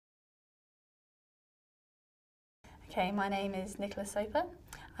Okay, my name is Nicola.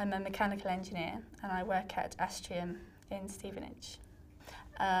 I'm a mechanical engineer and I work at Astrium in Stevenage.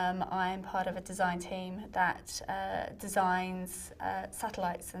 I'm part of a design team that designs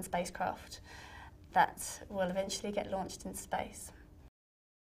satellites and spacecraft that will eventually get launched into space.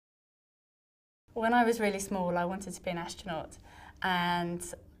 When I was really small, I wanted to be an astronaut, and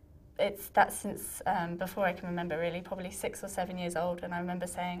that's since before I can remember, really, probably 6 or 7 years old, and I remember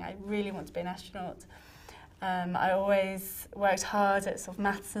saying I really want to be an astronaut. I always worked hard at sort of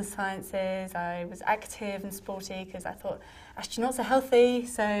maths and sciences. I was active and sporty because I thought astronauts are healthy,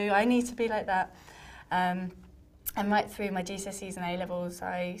 so I need to be like that. And right through my GCSEs and A-levels,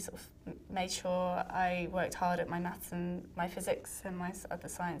 I sort of made sure I worked hard at my maths and my physics and my other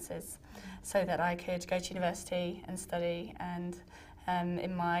sciences so that I could go to university and study, and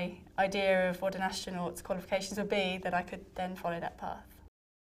in my idea of what an astronaut's qualifications would be, that I could then follow that path.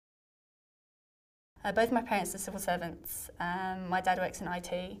 Both my parents are civil servants. My dad works in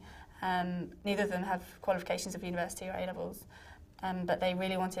IT. Neither of them have qualifications of university or A-levels, but they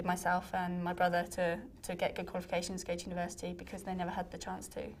really wanted myself and my brother to get good qualifications, go to university, because they never had the chance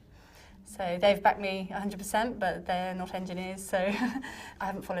to. So they've backed me 100%, but they're not engineers, so I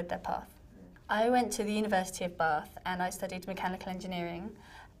haven't followed their path. I went to the University of Bath and I studied mechanical engineering.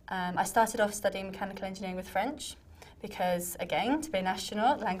 I started off studying mechanical engineering with French, because, again, to be an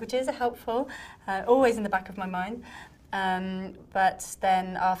astronaut, languages are helpful, always in the back of my mind. But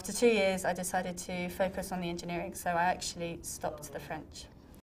then after 2 years, I decided to focus on the engineering, so I actually stopped the French.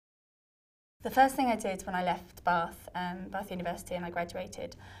 The first thing I did when I left Bath University and I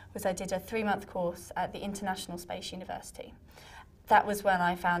graduated was I did a 3-month course at the International Space University. That was when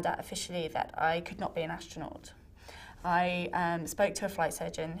I found out officially that I could not be an astronaut. I spoke to a flight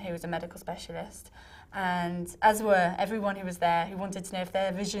surgeon who was a medical specialist, and as were everyone who was there, who wanted to know if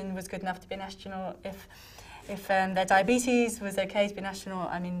their vision was good enough to be an astronaut, if their diabetes was okay to be an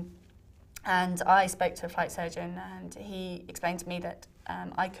astronaut. And I spoke to a flight surgeon and he explained to me that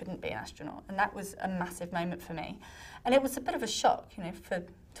I couldn't be an astronaut, and that was a massive moment for me. And it was a bit of a shock, you know, for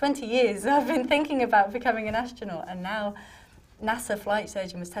 20 years I've been thinking about becoming an astronaut, and now NASA flight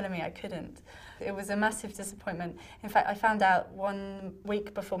surgeon was telling me I couldn't. It was a massive disappointment. In fact, I found out 1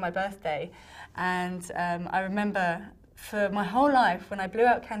 week before my birthday, and I remember for my whole life, when I blew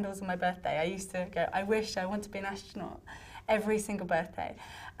out candles on my birthday, I used to go, I wish I want to be an astronaut, every single birthday.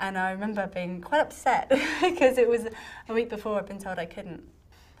 And I remember being quite upset because it was a week before I'd been told I couldn't.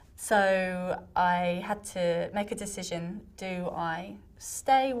 So I had to make a decision. Do I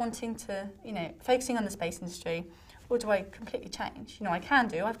stay wanting to, focusing on the space industry, or do I completely change? I can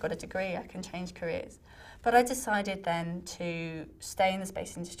do, I've got a degree, I can change careers. But I decided then to stay in the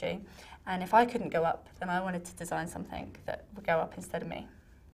space industry, and if I couldn't go up, then I wanted to design something that would go up instead of me.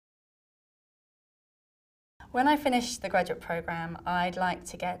 When I finish the graduate programme, I'd like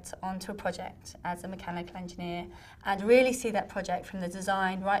to get onto a project as a mechanical engineer and really see that project from the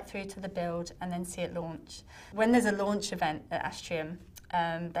design right through to the build, and then see it launch. When there's a launch event at Astrium,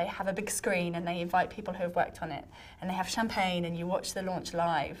 they have a big screen and they invite people who have worked on it, and they have champagne and you watch the launch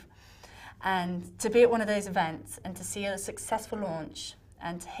live. And to be at one of those events and to see a successful launch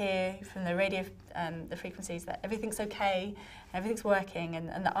and to hear from the radio the frequencies that everything's okay, everything's working,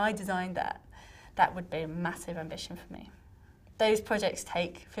 and that I designed that would be a massive ambition for me. Those projects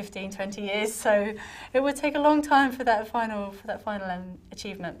take 15, 20 years, so it would take a long time for that final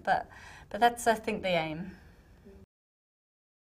achievement, but that's, I think, the aim.